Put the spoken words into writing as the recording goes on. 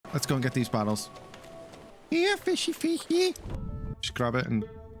Let's go and get these bottles. Yeah, fishy, fishy. Just grab it and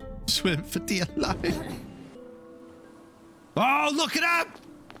swim for dear life. Oh, look at that!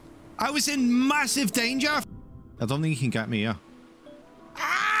 I was in massive danger. I don't think he can get me here.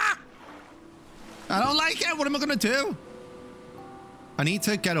 Ah! I don't like it. What am I going to do? I need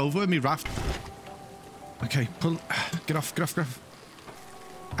to get over with me raft. Okay, pull. Get off, get off, get off.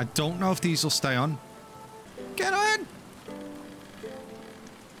 I don't know if these will stay on. Get on!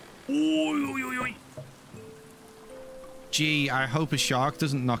 Oy, oy, oy, oy. Gee, I hope a shark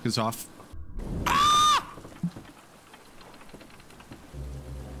doesn't knock us off. Ah!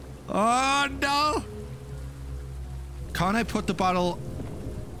 Oh, no! Can't I put the bottle...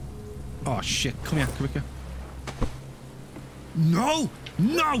 Oh, shit. Come here, come here. No!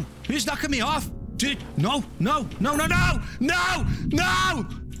 No! He's knocking me off! Dude, no! No! No, no, no! No! No!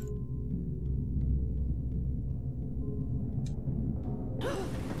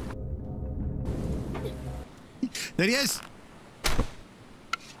 There he is!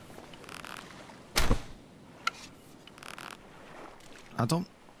 I don't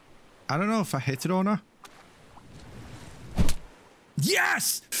know if I hit it or not.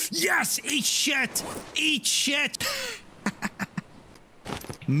 Yes! Yes! Eat shit! Eat shit!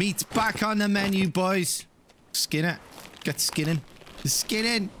 Meat back on the menu, boys. Skin it. Get skinning.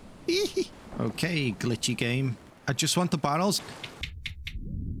 Skinning. Okay, glitchy game. I just want the bottles.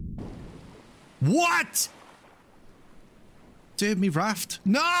 What? Dude, me raft.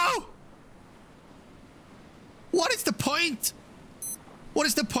 No! What is the point? What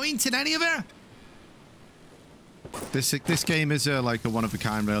is the point in any of it? This game is like a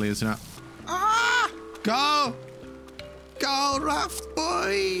one-of-a-kind, really, isn't it? Ah! Go! Go, raft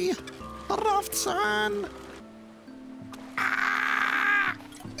boy! Raft son! Ah!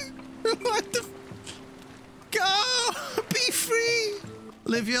 What the... Go! Be free!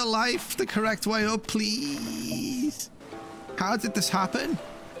 Live your life the correct way up, please. How did this happen?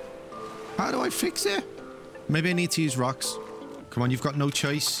 How do I fix it? Maybe I need to use rocks. Come on, you've got no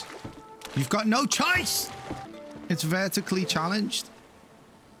choice. You've got no choice! It's vertically challenged.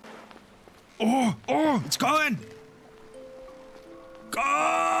 Oh! Oh! It's going!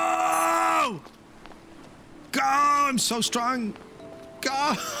 Go! Go! I'm so strong.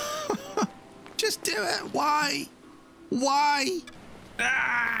 Go! Just do it. Why? Why?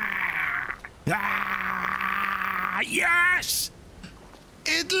 Ah! Ah! Yes!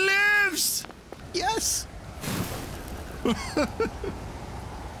 It lives! Yes!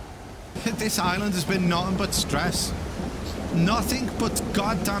 This island has been nothing but stress. Nothing but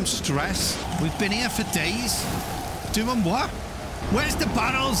goddamn stress. We've been here for days. Doing what? Where's the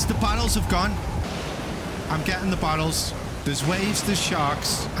bottles? The bottles have gone. I'm getting the bottles. There's waves, there's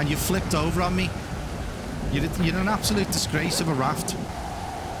sharks, and you flipped over on me. You're an absolute disgrace of a raft.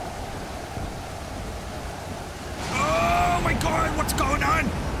 Oh my god, what's going on?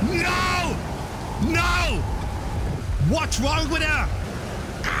 No! No! What's wrong with her?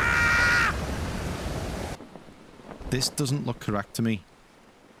 Ah! This doesn't look correct to me.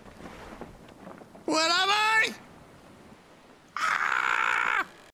 Where